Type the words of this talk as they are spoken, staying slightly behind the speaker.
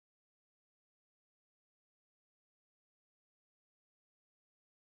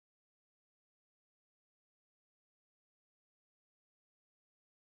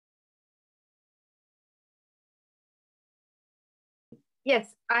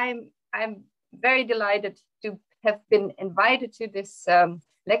Yes, I'm very delighted to have been invited to this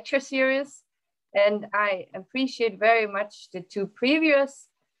lecture series, and I appreciate very much the two previous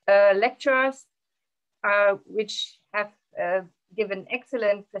lecturers, which have given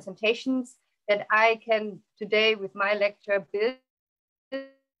excellent presentations that I can today with my lecture build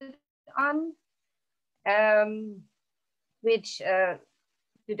on, which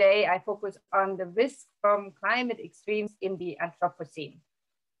today I focus on the risk from climate extremes in the Anthropocene.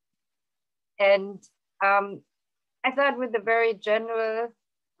 And I thought with a very general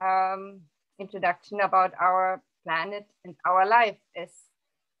introduction about our planet and our life, as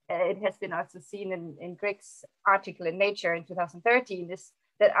it has been also seen in Greg's article in Nature in 2013, is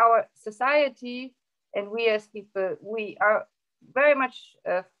that our society and we as people, we are very much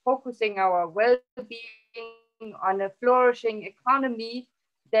focusing our well-being on a flourishing economy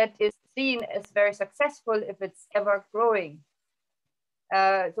that is seen as very successful if it's ever growing.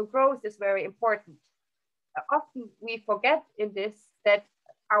 So growth is very important. Often we forget in this that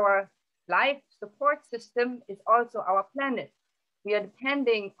our life support system is also our planet. We are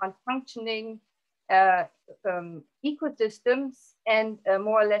depending on functioning ecosystems and a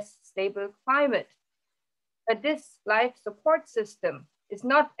more or less stable climate. But this life support system is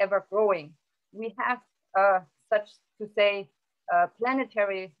not ever growing. We have such to say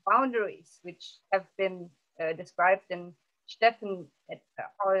planetary boundaries, which have been described in Steffen at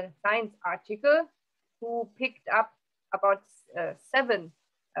our science article, who picked up about 7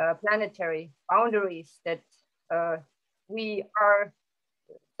 planetary boundaries that we are,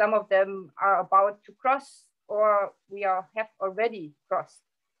 some of them are about to cross or we have already crossed.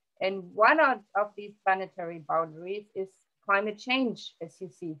 And one of these planetary boundaries is climate change, as you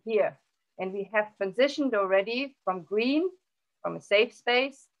see here. And we have transitioned already from green, from a safe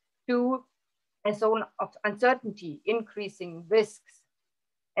space, to a zone of uncertainty, increasing risks.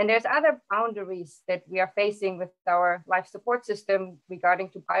 And there's other boundaries that we are facing with our life support system regarding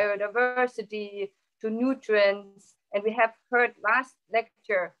to biodiversity, to nutrients. And we have heard last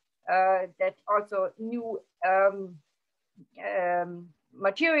lecture that also new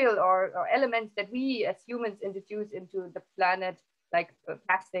material or elements that we as humans introduce into the planet, like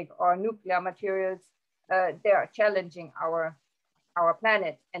plastic or nuclear materials, they are challenging our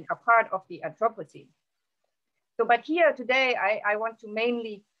planet and are part of the Anthropocene. So, but here today, I want to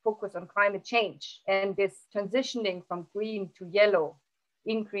mainly focus on climate change and this transitioning from green to yellow,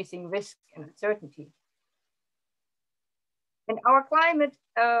 increasing risk and uncertainty. And our climate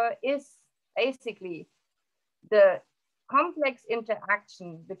is basically the complex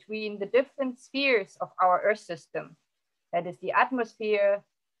interaction between the different spheres of our Earth system. That is the atmosphere,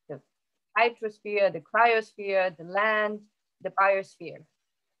 the hydrosphere, the cryosphere, the land, the biosphere.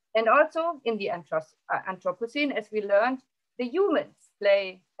 And also in the Anthropocene, as we learned, the humans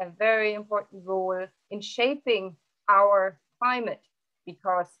play a very important role in shaping our climate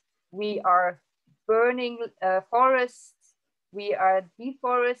because we are burning forests, we are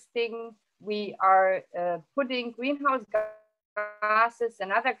deforesting, we are putting greenhouse gases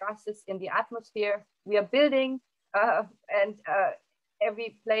and other gases in the atmosphere. We are building and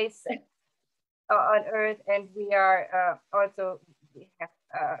every place on Earth, and we are also,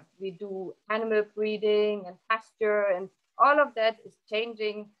 we do animal breeding and pasture, and all of that is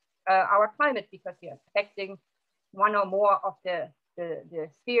changing our climate because we are affecting one or more of the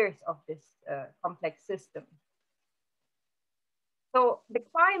spheres of this complex system. So the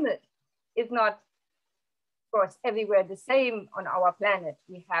climate is not, of course, everywhere the same on our planet.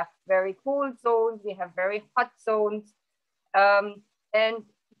 We have very cold zones, we have very hot zones. And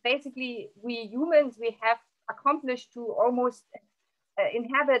basically, we humans, we have accomplished to almost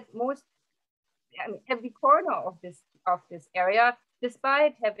inhabit most, every corner of this area,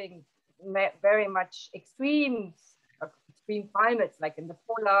 despite having very much extreme climates, like in the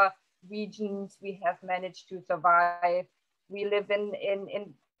polar regions, we have managed to survive. We live in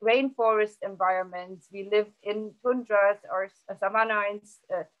rainforest environments. We live in tundras or savannas.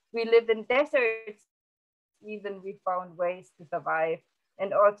 We live in deserts. Even we found ways to survive,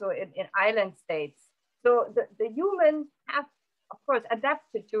 and also in island states. So the humans have, of course,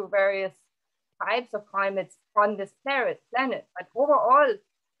 adapted to various types of climates on this planet. But overall,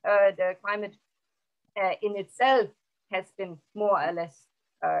 the climate in itself has been more or less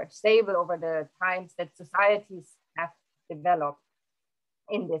stable over the times that societies have developed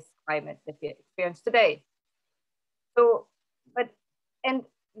in this climate that we experience today. So, and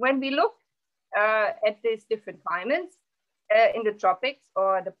when we look at these different climates in the tropics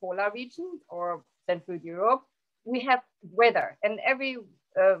or the polar region or Central Europe, we have weather, and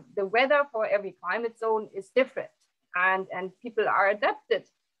the weather for every climate zone is different. and people are adapted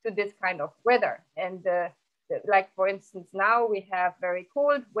to this kind of weather. And like, for instance, now we have very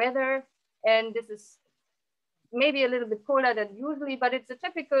cold weather, and this is maybe a little bit colder than usually, but it's a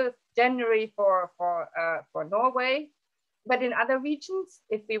typical January for Norway. But in other regions,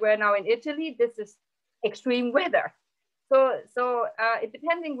 if we were now in Italy, this is extreme weather. So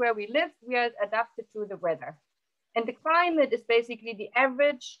depending where we live, we are adapted to the weather. And the climate is basically the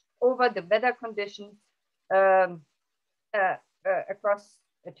average over the weather conditions um, across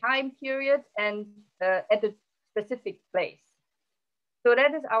a time period and at a specific place. So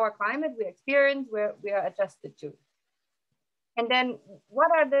that is our climate we experience, where we are adjusted to. And then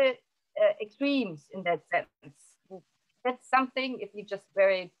what are the extremes in that sense? That's something, if you just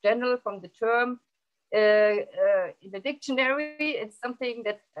very general from the term, in the dictionary, it's something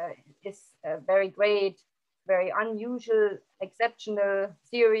that is very great, very unusual, exceptional,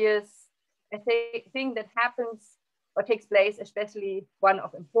 serious, a thing that happens or takes place, especially one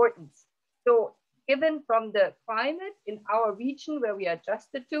of importance. So given from the climate in our region where we are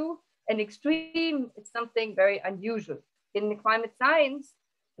adjusted to, an extreme is something very unusual. In the climate science,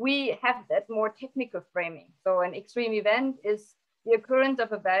 we have that more technical framing. So an extreme event is the occurrence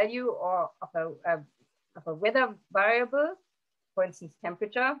of a value or of a weather variable, for instance,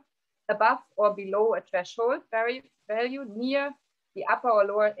 temperature, above or below a threshold value near the upper or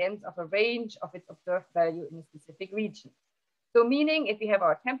lower ends of a range of its observed value in a specific region. So meaning if we have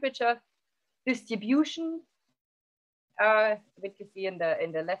our temperature distribution, which you see in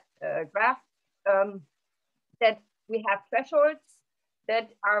the left graph, that we have thresholds that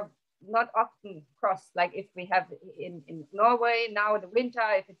are not often crossed. Like if we have in Norway now the winter,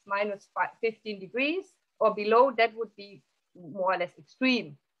 if it's minus 15 degrees or below, that would be more or less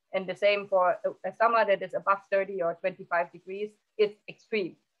extreme. And the same for a summer that is above 30 or 25 degrees is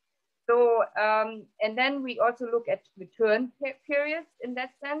extreme. So, and then we also look at return periods in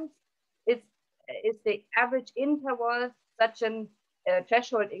that sense. Is the average interval such an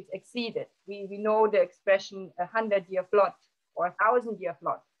threshold is exceeded? We know the expression 100-year flood or 1,000-year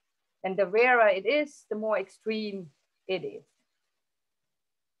flood. And the rarer it is, the more extreme it is.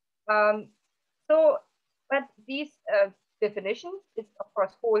 But these definitions, it of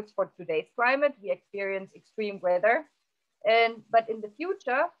course holds for today's climate. We experience extreme weather. But in the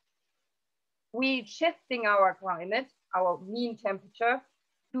future, we shifting our climate, our mean temperature,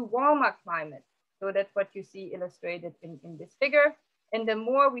 to warmer climate. So that's what you see illustrated in this figure. And the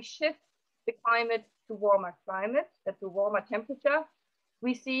more we shift the climate to warmer climate, to warmer temperature,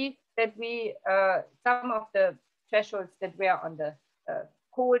 we see that we, some of the thresholds that were on the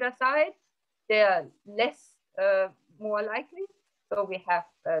colder side, they're less, more likely. So we have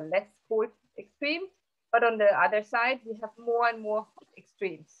less cold extremes, but on the other side, we have more and more hot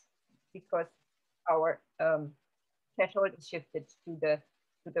extremes because our threshold is shifted to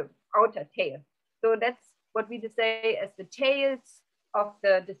the outer tail. So that's what we say as the tails of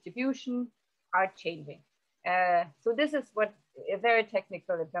the distribution are changing. So this is what very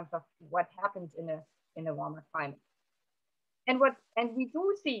technical in terms of what happens in a warmer climate. And we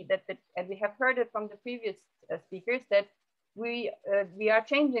do see that, and we have heard it from the previous speakers, that we are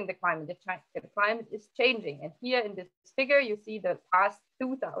changing the climate. The climate is changing. And here in this figure, you see the past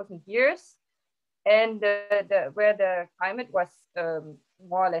 2,000 years, and where the climate was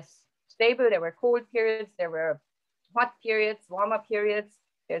more or less stable. There were cold periods, there were hot periods, warmer periods.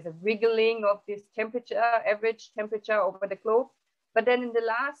 There's a wriggling of this temperature, average temperature over the globe. But then in the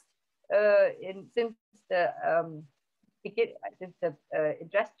last, since the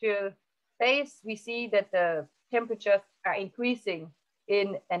industrial phase, we see that the temperatures are increasing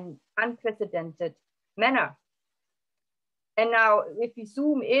in an unprecedented manner. And now if we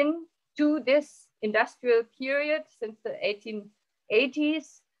zoom in to this industrial period since the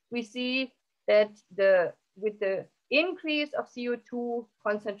 1880s, we see that with the increase of CO2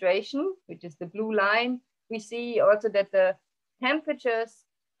 concentration, which is the blue line, we see also that the temperatures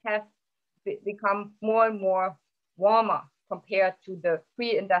have become more and more warmer compared to the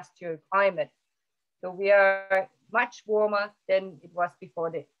pre-industrial climate. So we are much warmer than it was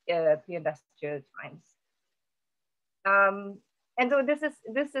before the pre-industrial times. And so this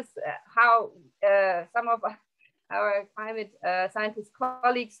is how some of our climate scientist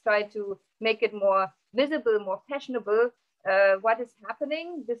colleagues try to make it more visible, more fashionable, what is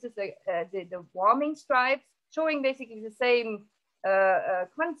happening. This is the warming stripes, showing basically the same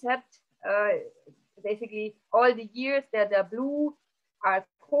concept. Basically, all the years that are blue are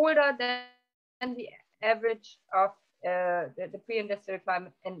colder than the average of the pre-industrial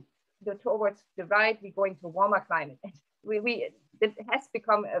climate, and towards the right, we're going to warmer climate. It has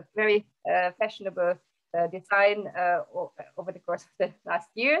become a very fashionable design over the course of the last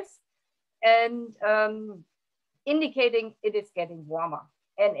years, and indicating it is getting warmer,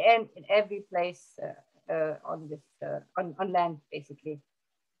 and in every place on this on land, basically.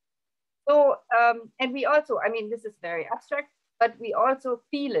 So, and we also, I mean, this is very abstract, but we also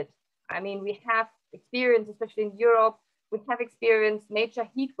feel it. I mean, we have experienced, especially in Europe, we have experienced major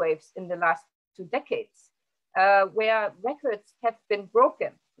heat waves in the last 2 decades, where records have been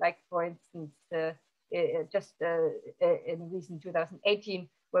broken. Like, for instance, just in recent 2018,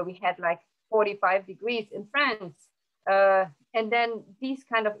 where we had like 45 degrees in France. And then these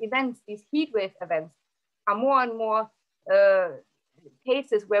kind of events, these heat wave events, are more and more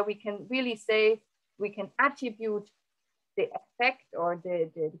cases where we can really say we can attribute the effect or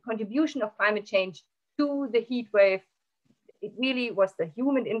the contribution of climate change to the heat wave. It really was the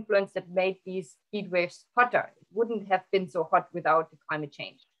human influence that made these heat waves hotter. It wouldn't have been so hot without the climate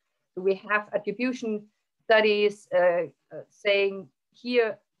change. So we have attribution studies saying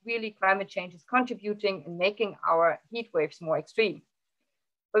here really climate change is contributing and making our heat waves more extreme.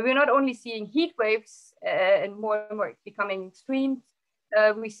 But we're not only seeing heat waves and more becoming extreme,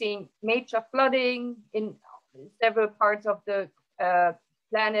 we're seeing major flooding in several parts of the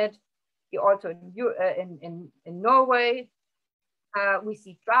planet. We also in Norway, we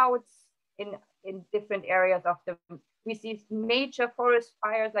see droughts in different areas of the. We see major forest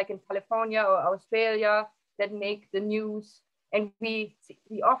fires like in California or Australia that make the news, and we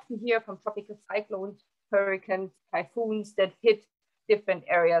often hear from tropical cyclones, hurricanes, typhoons that hit different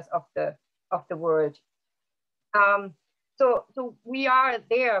areas of the world. So we are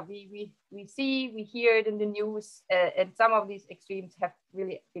there. We see, we hear it in the news, and some of these extremes have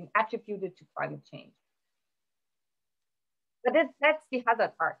really been attributed to climate change. But that's the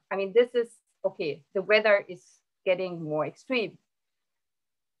hazard part. I mean, this is okay. The weather is getting more extreme,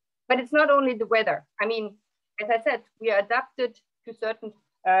 but it's not only the weather. I mean, as I said, we are adapted to certain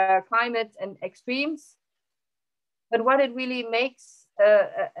climates and extremes. But what it really makes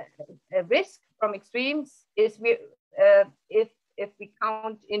a risk from extremes is if we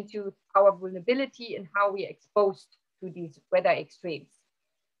count into our vulnerability and how we are exposed to these weather extremes.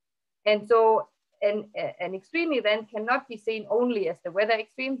 And so an extreme event cannot be seen only as the weather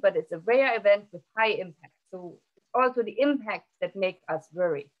extreme, but it's a rare event with high impact. So it's also the impacts that make us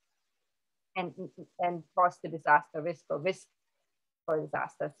worry and cause the disaster risk or risk for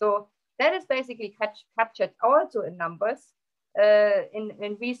disaster. So that is basically captured also in numbers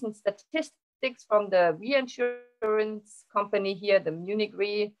in recent statistics from the reinsurance company here, the Munich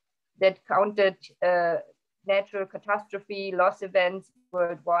Re, that counted natural catastrophe loss events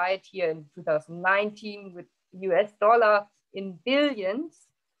worldwide here in 2019 with US dollar in billions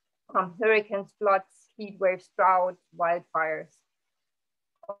from hurricanes, floods, heat waves, droughts, wildfires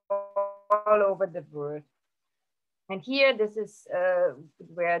all over the world. And here, this is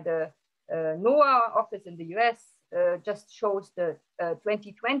where the NOAA office in the US just shows the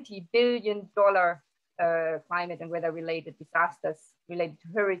 2020 $1 billion climate and weather related disasters related to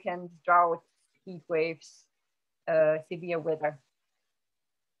hurricanes, droughts, heat waves, severe weather.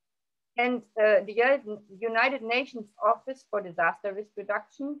 And the United Nations Office for Disaster Risk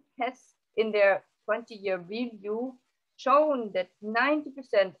Reduction has, in their 20-year review, shown that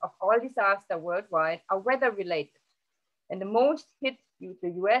 90% of all disasters worldwide are weather related. And the most hit the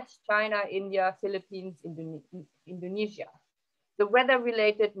US, China, India, Philippines, Indonesia. The weather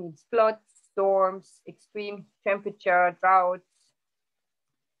related means floods, storms, extreme temperature, droughts,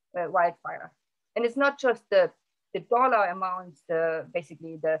 wildfire. And it's not just the dollar amounts,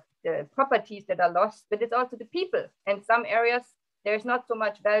 basically the properties that are lost, but it's also the people. And some areas, there's not so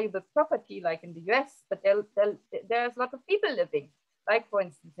much valuable property like in the US, but there's a lot of people living, like for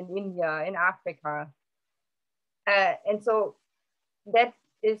instance, in India, in Africa. And so that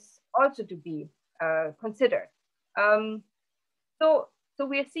is also to be considered. So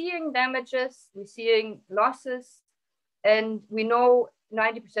we're seeing damages, we're seeing losses, and we know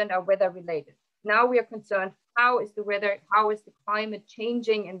 90% are weather related. Now we are concerned, how is the weather, how is the climate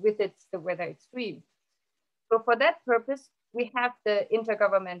changing, and with it, the weather extreme. So for that purpose, we have the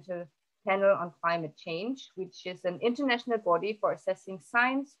Intergovernmental Panel on Climate Change, which is an international body for assessing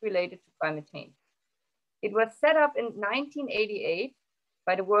science related to climate change. It was set up in 1988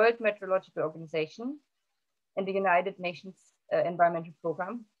 by the World Meteorological Organization and the United Nations Environmental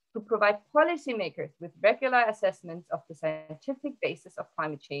Programme to provide policymakers with regular assessments of the scientific basis of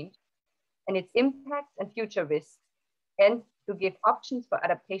climate change and its impacts and future risks, and to give options for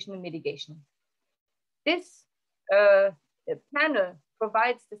adaptation and mitigation. This panel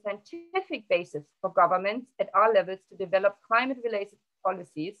provides the scientific basis for governments at all levels to develop climate-related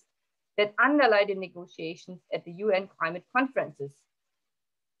policies that underlie the negotiations at the UN climate conferences.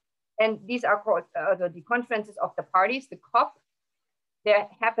 And these are called the conferences of the parties, the COP. They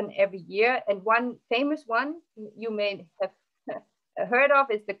happen every year. And one famous one you may have heard of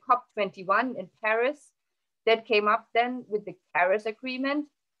is the COP21 in Paris that came up then with the Paris Agreement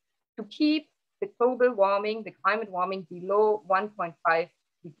to keep the global warming, the climate warming below 1.5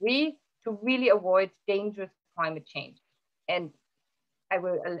 degree to really avoid dangerous climate change. And I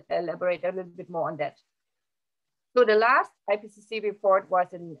will elaborate a little bit more on that. So the last IPCC report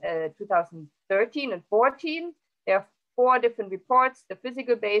was in 2013 and 14. There are 4 different reports: the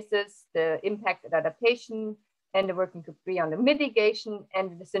physical basis, the impact and adaptation, and the working group 3 on the mitigation,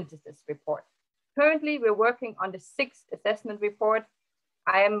 and the synthesis report. Currently, we're working on the 6th assessment report.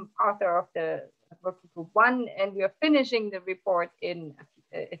 I am author of the working group 1, and we are finishing the report in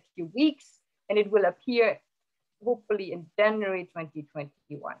a few weeks, and it will appear hopefully in January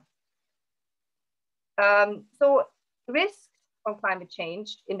 2021. So risks from climate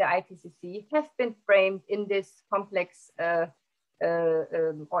change in the IPCC have been framed in this complex or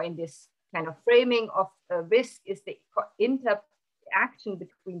in this kind of framing of risk is the interaction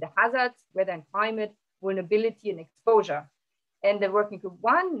between the hazards, weather and climate, vulnerability and exposure. And the working group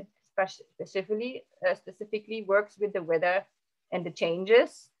 1 specifically works with the weather and the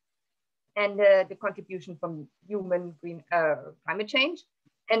changes and the contribution from human climate change.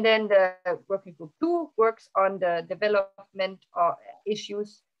 And then the working group 2 works on the development of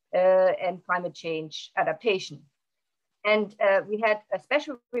issues and climate change adaptation. And we had a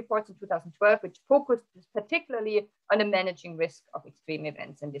special report in 2012, which focused particularly on the managing risk of extreme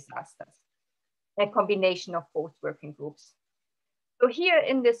events and disasters, a combination of both working groups. So here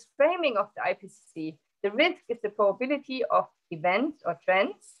in this framing of the IPCC, the risk is the probability of events or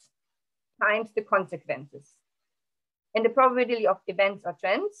trends times the consequences. And the probability of events or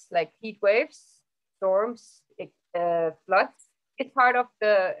trends like heat waves, storms, floods is part of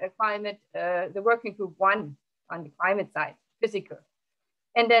the climate, the working group 1 on the climate side, physical.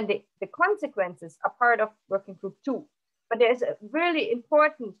 And then the consequences are part of working group 2. But there's a really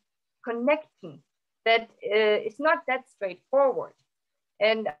important connection that is not that straightforward.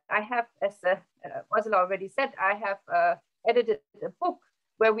 And I have, as Oslo already said, I have edited a book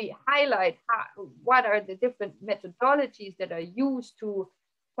where we highlight what are the different methodologies that are used to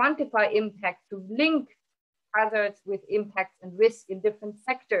quantify impact, to link hazards with impacts and risk in different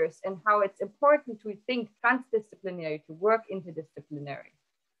sectors, and how it's important to think transdisciplinary, to work interdisciplinary.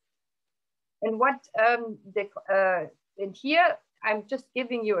 And what in here, I'm just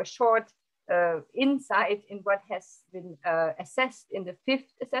giving you a short insight in what has been assessed in the 5th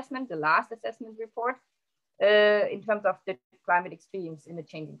assessment, the last assessment report, in terms of the climate extremes in the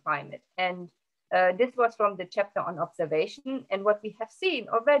changing climate. And this was from the chapter on observation. And what we have seen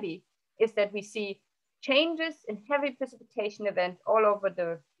already is that we see changes in heavy precipitation events all over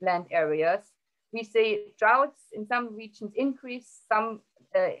the land areas. We see droughts in some regions increase, some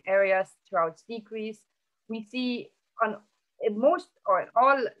areas droughts decrease. We see on most or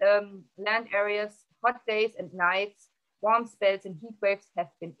all land areas, hot days and nights, warm spells and heat waves have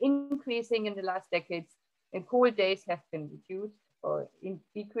been increasing in the last decades, and cold days have been reduced or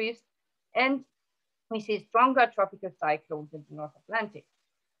decreased. And we see stronger tropical cyclones in the North Atlantic.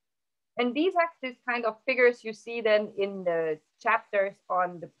 And these are these kind of figures you see then in the chapters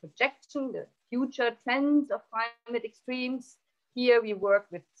on the projection, the future trends of climate extremes. Here we work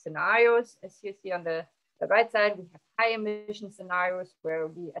with scenarios. As you see on the right side, we have high emission scenarios where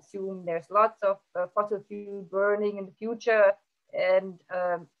we assume there's lots of fossil fuel burning in the future, and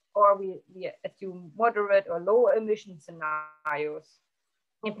or we assume moderate or low emission scenarios,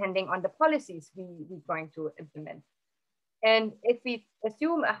 depending on the policies we're going to implement. And if we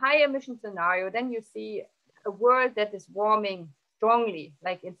assume a high emission scenario, then you see a world that is warming strongly.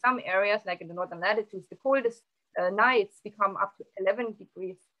 Like in some areas, like in the northern latitudes, the coldest nights become up to 11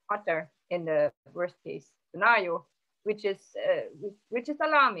 degrees hotter in the worst case scenario, which is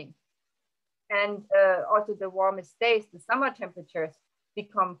alarming. And also the warmest days, the summer temperatures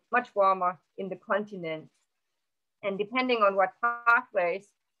become much warmer in the continent. And depending on what pathways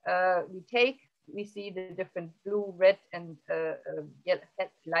we take, we see the different blue, red, and yellow,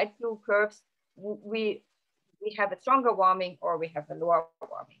 light blue curves. We have a stronger warming or we have a lower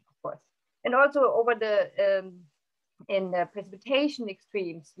warming, of course. And also over the, in the precipitation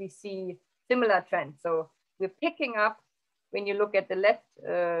extremes, we see similar trends. So we're picking up, when you look at the left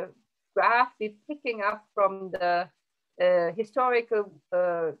graph, we're picking up from the historical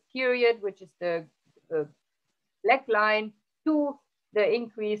period, which is the black line, to the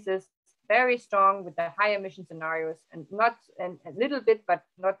increases very strong with the high emission scenarios, and not and a little bit, but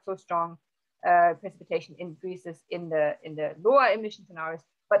not so strong precipitation increases in the lower emission scenarios.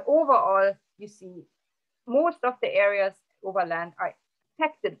 But overall, you see most of the areas over land are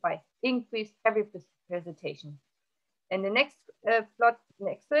affected by increased heavy precipitation. And the next plot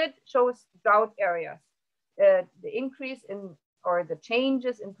next to it shows drought areas. The increase in or the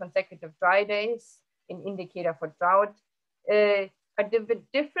changes in consecutive dry days, an indicator for drought, are a bit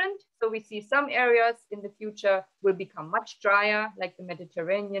different. So we see some areas in the future will become much drier, like the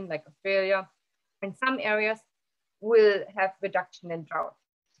Mediterranean, like Australia, and some areas will have reduction in drought.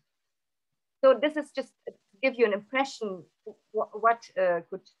 So this is just to give you an impression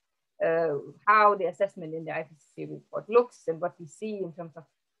how the assessment in the IPCC report looks and what we see in terms of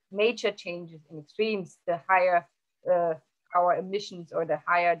major changes in extremes, the higher our emissions or the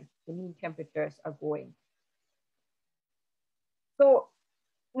higher the mean temperatures are going. So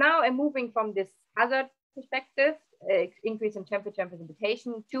now I'm moving from this hazard perspective, increase in temperature and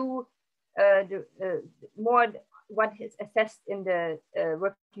precipitation, to more what is assessed in the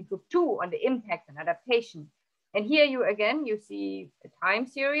working group 2 on the impact and adaptation. And here you see a time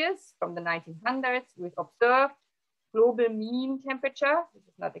series from the 1900s with observed global mean temperature. This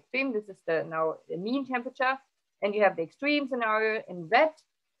is not extreme, this is now the mean temperature. And you have the extreme scenario in red,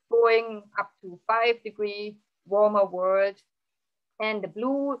 going up to 5-degree warmer world, and the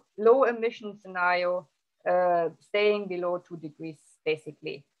blue low emission scenario staying below 2 degrees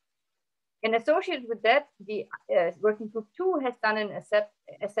basically. And associated with that, the working group 2 has done an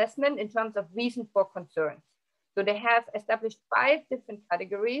assessment in terms of reason for concerns. So they have established 5 different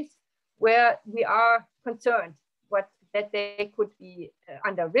categories where we are concerned that they could be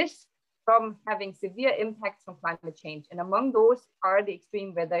under risk from having severe impacts from climate change. And among those are the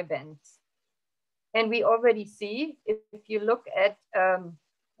extreme weather events. And we already see, if you look at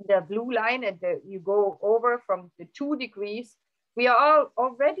the blue line and you go over from the 2 degrees, we are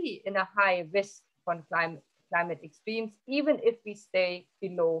already in a high risk from climate extremes, even if we stay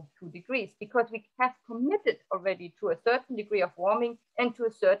below 2 degrees, because we have committed already to a certain degree of warming and to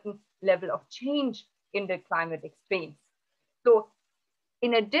a certain level of change in the climate extremes. So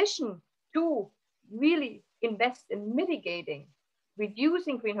in addition to really invest in mitigating,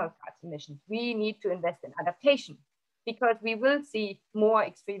 reducing greenhouse gas emissions, we need to invest in adaptation, because we will see more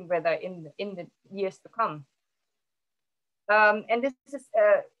extreme weather in the years to come. And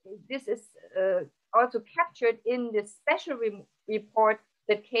this is also captured in this special report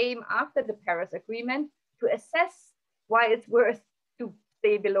that came after the Paris Agreement to assess why it's worth to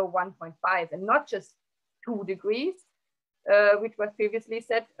stay below 1.5 and not just 2 degrees, which was previously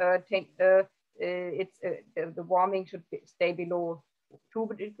said. The warming should stay below 2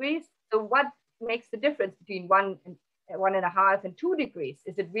 degrees. So what makes the difference between 1.5 and 2 degrees?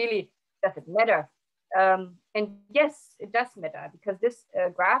 Is it really, does it matter? And yes, it does matter, because this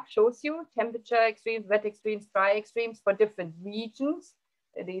graph shows you temperature extremes, wet extremes, dry extremes for different regions.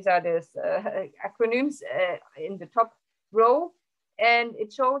 These are the acronyms in the top row. And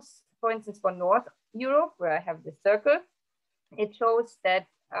it shows, for instance, for North Europe, where I have the circle, it shows that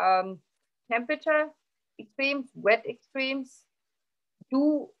temperature extremes, wet extremes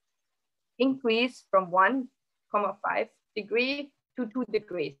do increase from 1.5 degree to 2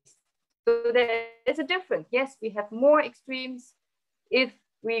 degrees. So there is a difference. Yes, we have more extremes if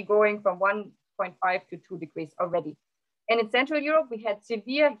we're going from 1.5 to 2 degrees already. And in Central Europe, we had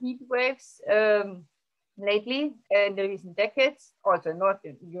severe heat waves lately in the recent decades, also not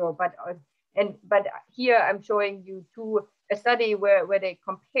in Europe, but here I'm showing you a study where they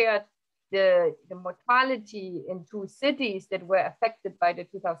compared the mortality in 2 cities that were affected by the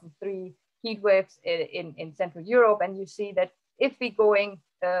 2003 heat waves in Central Europe. And you see that if we're going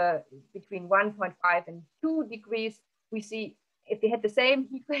between 1.5 and 2 degrees, we see if we had the same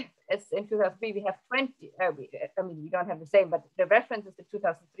heat wave as in 2003, we have 20, I mean, we don't have the same, but the reference is the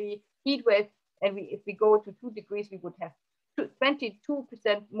 2003 heat wave. And if we go to 2 degrees, we would have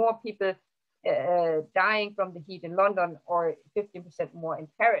 22% more people dying from the heat in London, or 15% more in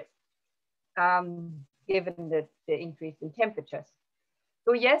Paris, given the increase in temperatures.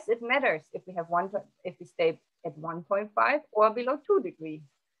 So yes, it matters if we have if we stay at 1.5 or below 2 degrees.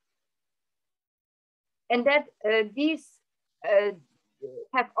 And that these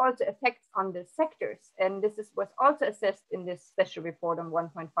have also effects on the sectors. And this was also assessed in this special report on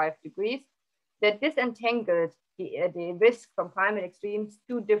 1.5 degrees, that disentangled the risk from climate extremes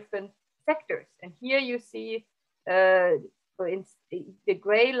to different sectors. And here you see, for instance, the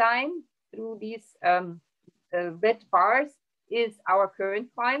gray line through these red bars is our current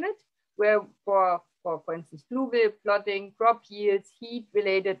climate, where for for instance, fluvial flooding, crop yields,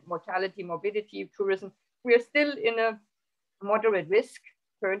 heat-related mortality, morbidity, tourism. We are still in a moderate risk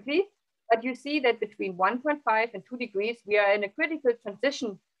currently, but you see that between 1.5 and 2 degrees, we are in a critical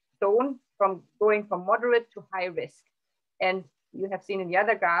transition zone from going from moderate to high risk. And you have seen in the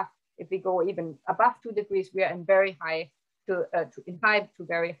other graph, if we go even above 2 degrees, we are in very high to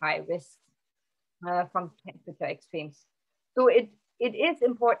very high risk from temperature extremes. So it is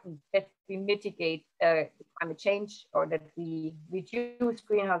important that we mitigate climate change, or that we reduce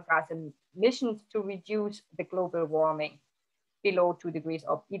greenhouse gas emissions to reduce the global warming below 2 degrees,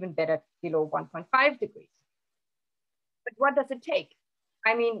 or even better, below 1.5 degrees. But what does it take?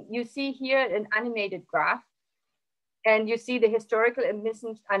 I mean, you see here an animated graph, and you see the historical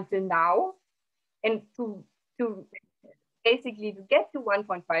emissions until now. And to basically to get to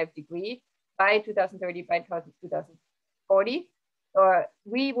 1.5 degree by 2030, by 2040,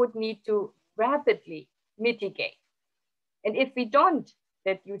 we would need to rapidly mitigate. And if we don't,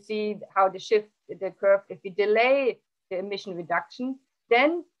 that you see how the curve, if we delay the emission reduction,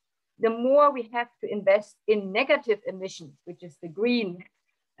 then the more we have to invest in negative emissions, which is the green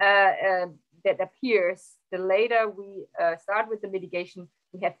that appears, the later we start with the mitigation,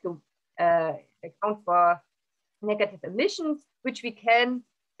 we have to account for negative emissions, which we can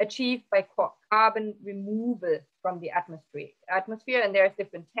achieve by carbon removal from the atmosphere. And there's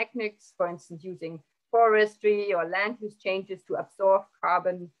different techniques, for instance, using forestry or land use changes to absorb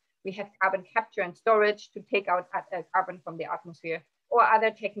carbon. We have carbon capture and storage to take out carbon from the atmosphere, or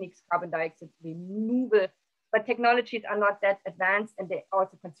other techniques, carbon dioxide removal. But technologies are not that advanced, and they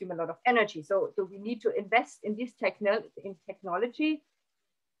also consume a lot of energy. So we need to invest in this technology.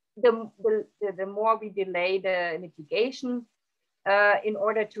 The more we delay the mitigation in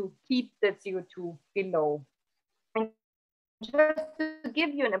order to keep the CO2 below. And just to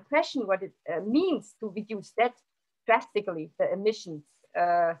give you an impression what it means to reduce that drastically, the emissions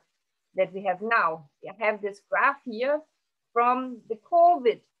that we have now. I have this graph here from the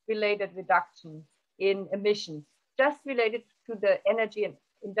COVID-related reductions in emissions, just related to the energy and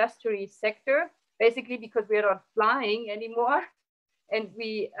industry sector, basically because we are not flying anymore, and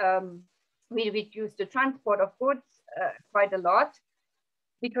we reduce the transport of goods quite a lot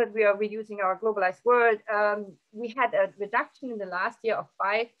because we are reducing our globalized world. We had a reduction in the last year of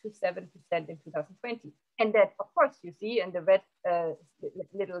 5 to 7% in 2020. And that, of course, you see in the red,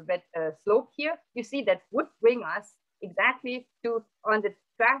 little red slope here, you see that would bring us exactly to on the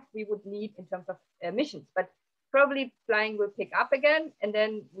track we would need in terms of emissions. But probably flying will pick up again, and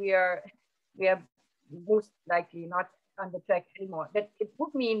then we are most likely not on the track anymore. That it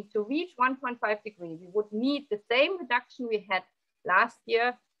would mean to reach 1.5 degrees, we would need the same reduction we had last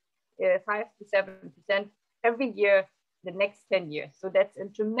year, 5 to 7% every year the next 10 years. So that's a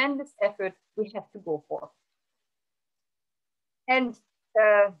tremendous effort we have to go for. And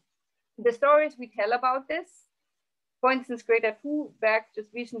the stories we tell about this, for instance, Greta Thunberg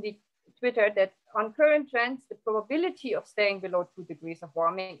just recently twittered that on current trends, the probability of staying below 2 degrees of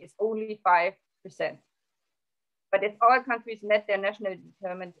warming is only 5%. But if all countries met their nationally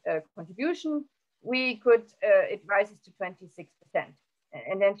determined contribution, we could, it rises to 26%.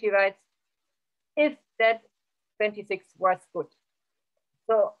 And then she writes, if that 26 was good.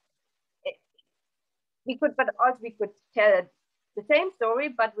 So we could, but also we could tell the same story,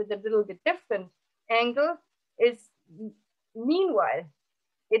 but with a little bit different angle. Is meanwhile,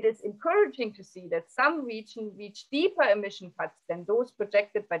 it is encouraging to see that some regions reach deeper emission cuts than those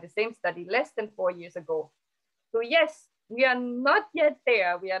projected by the same study less than 4 years ago. So yes, we are not yet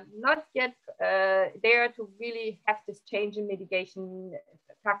there. We are not yet there to really have this change in mitigation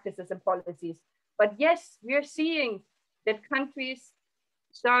practices and policies. But yes, we are seeing that countries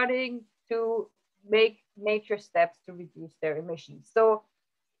starting to make major steps to reduce their emissions. So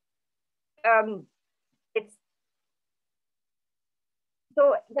it's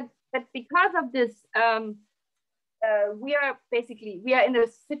so that because of this, we are in a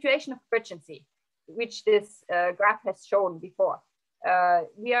situation of urgency, which this graph has shown before.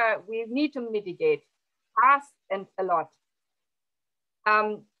 We need to mitigate fast and a lot.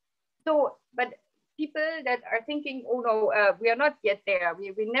 But people that are thinking, oh no, we are not yet there.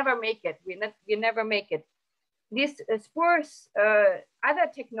 We never make it. We never make it. This spurs other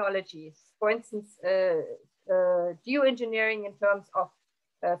technologies, for instance, geoengineering in terms of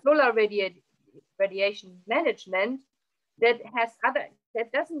solar radiation management that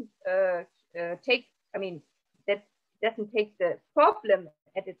doesn't take the problem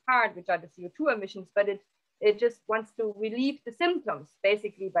at its heart, which are the CO2 emissions, but it just wants to relieve the symptoms,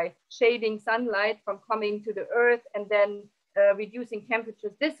 basically by shading sunlight from coming to the earth and then reducing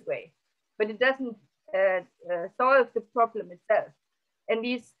temperatures this way. But it doesn't solve the problem itself. And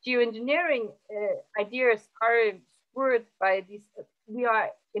these geoengineering ideas are spurred by these, we are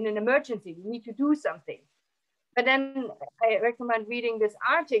in an emergency, we need to do something. But then I recommend reading this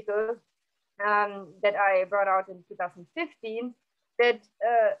article that I brought out in 2015, that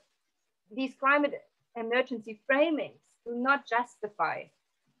these climate emergency framings do not justify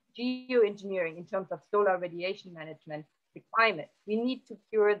geoengineering in terms of solar radiation management, the climate. We need to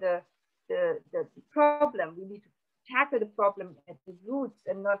cure the problem. We need to tackle the problem at the roots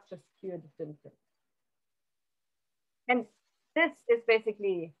and not just cure the symptoms. And this is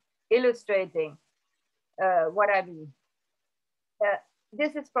basically illustrating what I mean.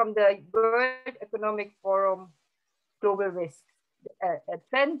 This is from the World Economic Forum Global Risk, a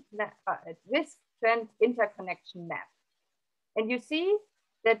risk trend interconnection map. And you see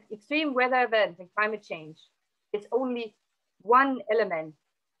that extreme weather events and climate change is only one element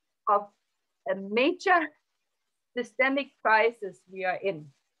of a major systemic crisis we are in.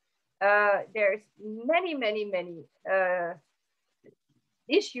 There's many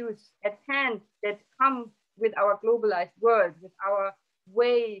issues at hand that come with our globalized world, with our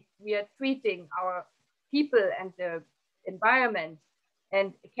way we are treating our people and the environment.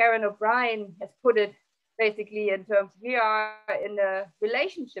 And Karen O'Brien has put it basically in terms, we are in a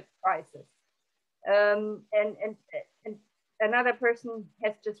relationship crisis. And another person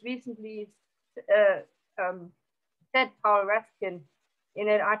has just recently said, Paul Raskin, in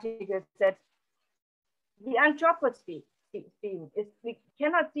an article, said, the Anthropocene is, we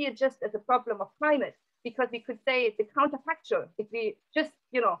cannot see it just as a problem of climate, because we could say it's a counterfactual. If we just,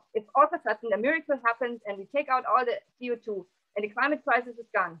 if all of a sudden a miracle happens and we take out all the CO2 and the climate crisis is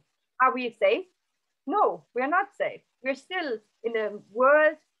gone, are we safe? No, we're not safe. We're still in a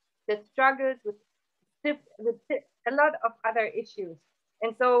world that struggles with a lot of other issues.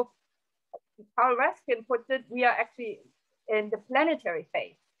 And so Paul Raskin puts it, we are actually in the planetary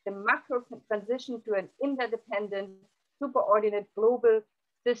phase, the macro transition to an interdependent, superordinate global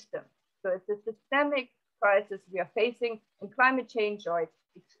system. So it's a systemic crisis we are facing, and climate change or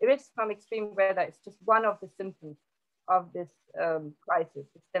risk from extreme weather is just one of the symptoms of this crisis,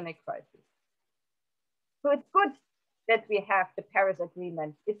 systemic crisis. So it's good that we have the Paris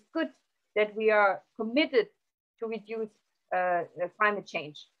Agreement. It's good that we are committed to reduce climate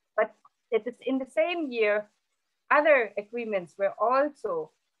change. But it is in the same year, other agreements were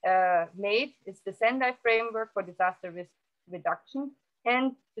also made. It's the Sendai Framework for Disaster Risk Reduction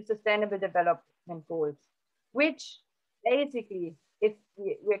and the Sustainable Development Goals, which basically, if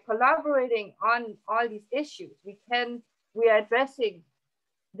we're collaborating on all these issues, we are addressing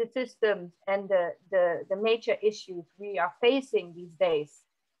the systems and the major issues we are facing these days.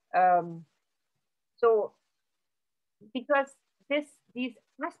 So, because these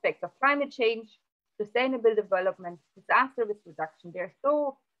aspects of climate change, sustainable development, disaster risk reduction, they're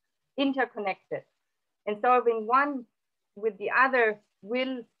so interconnected, and solving one with the other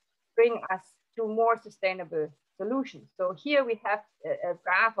will bring us to more sustainable solutions. So here we have a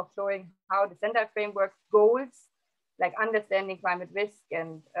graph of showing how the Sendai Framework goals, like understanding climate risk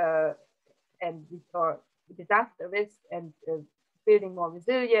and disaster risk and building more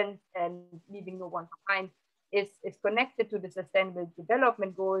resilience and leaving no one behind, is connected to the sustainable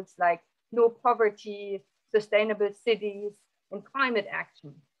development goals like no poverty, sustainable cities, and climate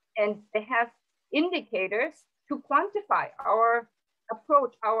action. And they have indicators to quantify our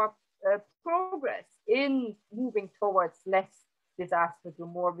approach, our progress in moving towards less disaster, to a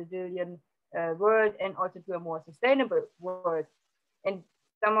more resilient world, and also to a more sustainable world. And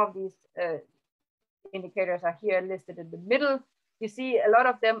some of these indicators are here listed in the middle. You see a lot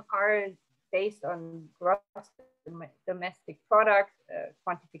of them are based on gross domestic product,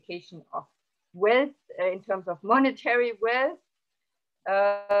 quantification of wealth in terms of monetary wealth.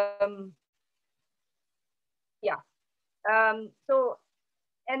 So,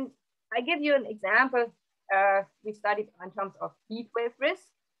 and I give you an example. We studied in terms of heat wave risk,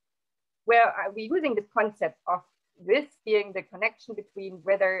 where we're using this concept of risk being the connection between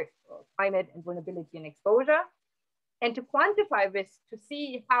weather, climate, and vulnerability and exposure. And to quantify risk, to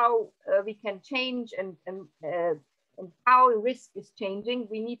see how we can change and how risk is changing,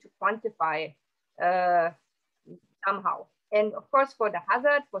 we need to quantify somehow. And of course, for the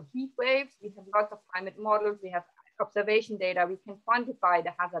hazard, for heat waves, we have lots of climate models, we have observation data, we can quantify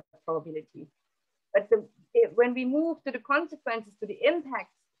the hazard probability. But when we move to the consequences, to the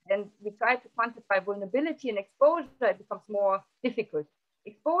impacts, and we try to quantify vulnerability and exposure, it becomes more difficult.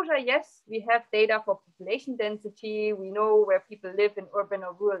 Exposure, yes, we have data for population density. We know where people live in urban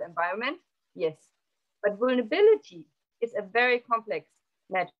or rural environment, yes. But vulnerability is a very complex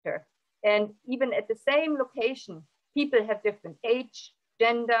matter. And even at the same location, people have different age,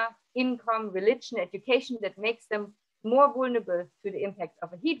 gender, income, religion, education that makes them more vulnerable to the impact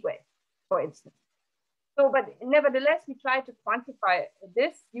of a heat wave, for instance. So, but nevertheless, we try to quantify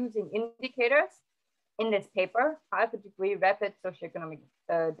this using indicators in this paper, half a degree rapid socioeconomic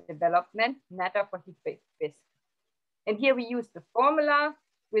development matter for heat wave risk. And here we use the formula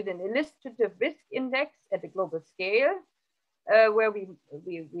with an illustrative risk index at a global scale, where we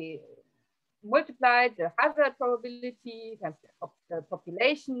multiplied the hazard probability of the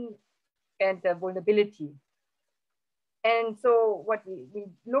population and the vulnerability. And so what we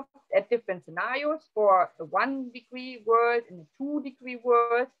looked at different scenarios for a 1 degree world and a 2 degree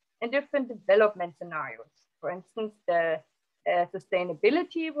world and different development scenarios. For instance, the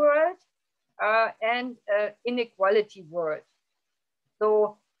sustainability world and inequality world.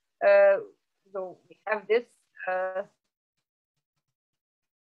 So, so we have this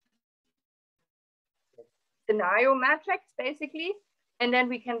scenario matrix basically, and then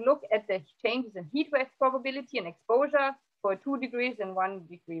we can look at the changes in heat wave probability and exposure for 2 degrees and 1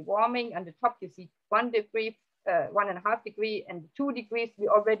 degree warming. On the top, you see 1 degree, 1.5 degree, and 2 degrees. We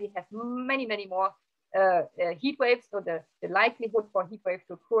already have many, many more heat waves. So the likelihood for heat waves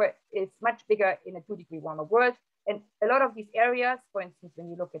to occur is much bigger in a 2 degree warmer world. And a lot of these areas, for instance, when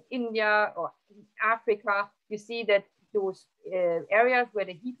you look at India or Africa, you see that those areas where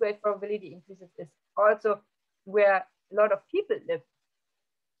the heat wave probability increases is also where a lot of people live.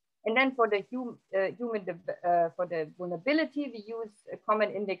 And then for the for the vulnerability, we use a common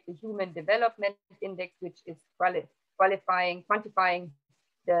index, the Human Development Index, which is quantifying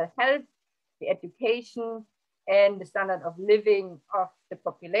the health, the education, and the standard of living of the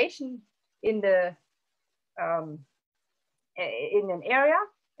population in the in an area.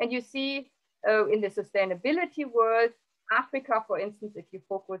 And you see in the sustainability world, Africa, for instance, if you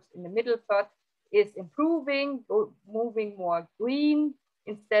focus in the middle plot, is improving, moving more green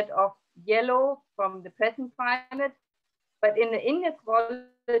instead of yellow from the present climate. But in the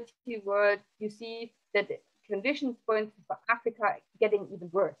inequality world, you see that the conditions, for instance, for Africa are getting even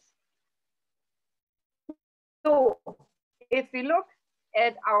worse. So if we look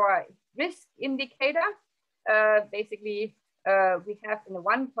at our risk indicator, basically we have in a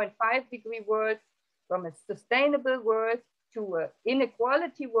 1.5 degree world, from a sustainable world to an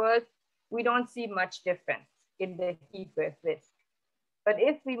inequality world, we don't see much difference in the heat wave risk. But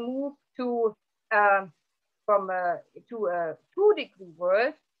if we move to to a 2 degree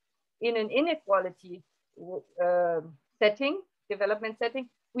world in an inequality setting, development setting,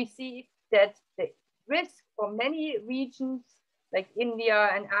 we see that the risk for many regions like India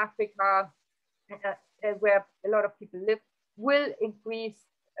and Africa, where a lot of people live, will increase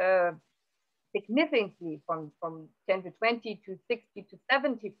significantly from 10 to 20 to 60 to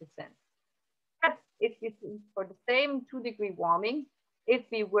 70%. But if you think for the same 2 degree warming, if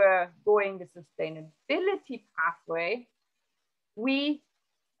we were going the sustainability pathway, we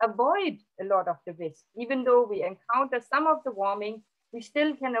avoid a lot of the risk. Even though we encounter some of the warming, we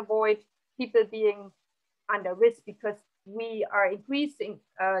still can avoid people being under risk because we are increasing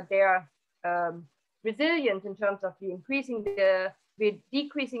their resilience in terms of we're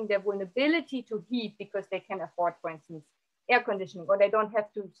decreasing their vulnerability to heat because they can afford, for instance, air conditioning, or they don't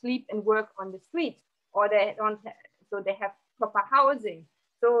have to sleep and work on the streets, or they don't have, so they have proper housing.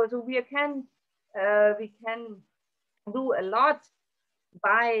 So we can do a lot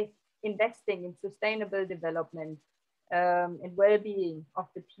by investing in sustainable development and well-being of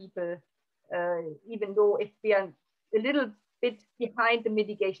the people, even though if we are a little bit behind the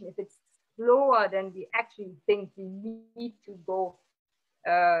mitigation, if it's slower than we actually think we need to go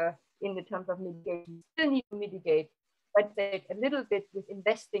in the terms of mitigation, we still need to mitigate, but a little bit with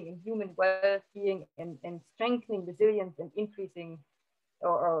investing in human well-being and strengthening resilience and increasing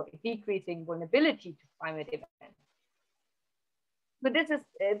or decreasing vulnerability to climate events. So this is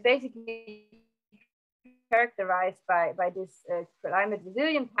basically characterized by this climate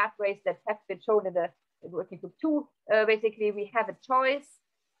resilient pathways that have been shown in the working group 2. Basically, we have a choice,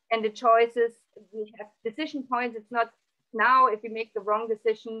 and the choices, we have decision points. It's not now, if we make the wrong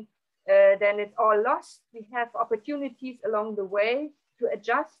decision, then it's all lost. We have opportunities along the way to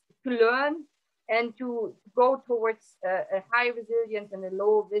adjust, to learn, and to go towards a high resilience and a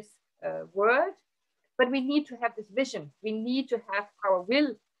low risk world. But we need to have this vision. We need to have our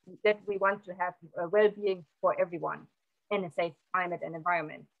will that we want to have well-being for everyone in a safe climate and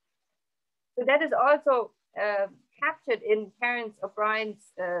environment. So that is also captured in Terence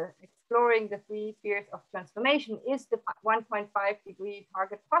O'Brien's Exploring the 3 Spheres of Transformation. Is the 1.5 degree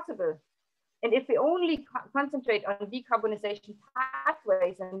target possible? And if we only concentrate on decarbonization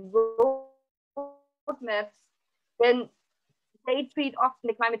pathways and roadmaps, then they treat often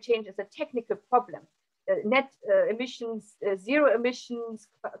the climate change as a technical problem. Net emissions, zero emissions,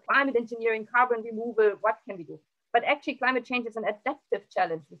 climate engineering, carbon removal, what can we do? But actually climate change is an adaptive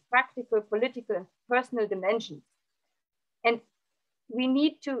challenge with practical, political, and personal dimensions. And we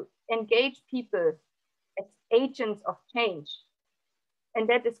need to engage people as agents of change. And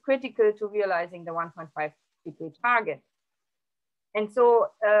that is critical to realizing the 1.5 degree target. And so,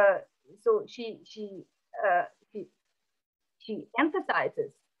 she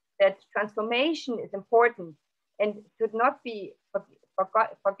emphasizes that transformation is important and should not be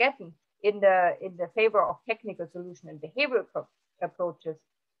forgotten in the favor of technical solution and behavioral approaches.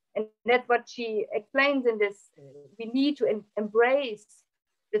 And that's what she explains in this. We need to embrace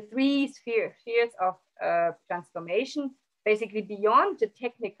the three spheres of transformation, basically beyond the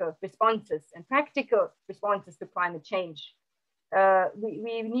technical responses and practical responses to climate change.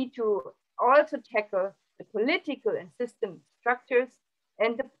 We need to also tackle the political and system structures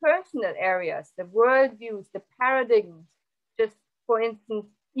and the personal areas, the worldviews, the paradigms. Just for instance,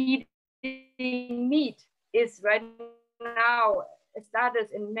 eating meat is right now a status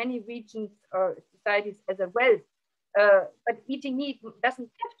in many regions or societies as a wealth. But eating meat doesn't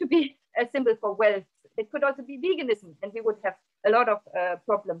have to be a symbol for wealth. It could also be veganism, and we would have a lot of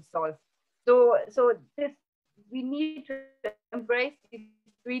problems solved. So this, we need to embrace these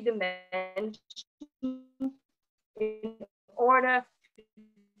three dimensions in order to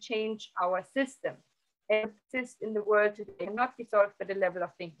change our system and exist in the world today cannot be solved by the level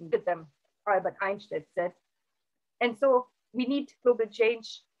of thinking that them Albert Einstein said. And so we need global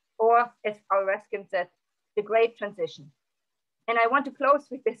change, or as Paul Raskin said, the great transition. And I want to close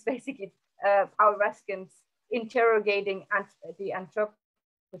with this, basically, Paul Raskin's interrogating the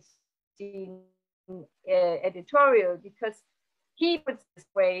Anthropocene editorial, because he puts this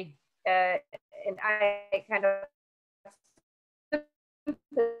way, and I kind of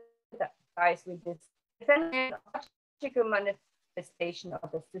sympathize with this, logical manifestation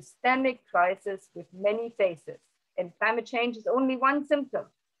of a systemic crisis with many faces, and climate change is only one symptom.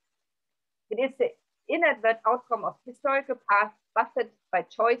 It is the inadvertent outcome of historical paths buffered by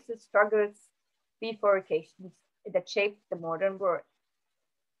choices, struggles, bifurcations that shaped the modern world.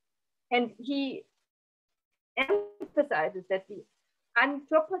 And he emphasizes that the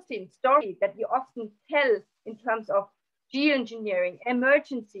Anthropocene story that we often tell in terms of geoengineering,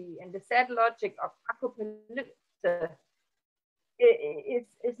 emergency, and the sad logic of apocalypse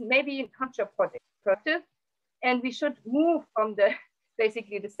is maybe counterproductive. And we should move from the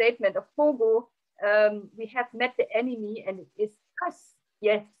basically the statement of Fogo, we have met the enemy and it is us,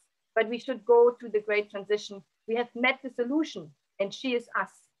 yes, but we should go to the great transition. We have met the solution and she is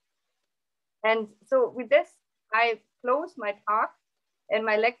us. And so with this, I close my talk and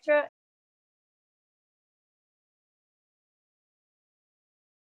my lecture,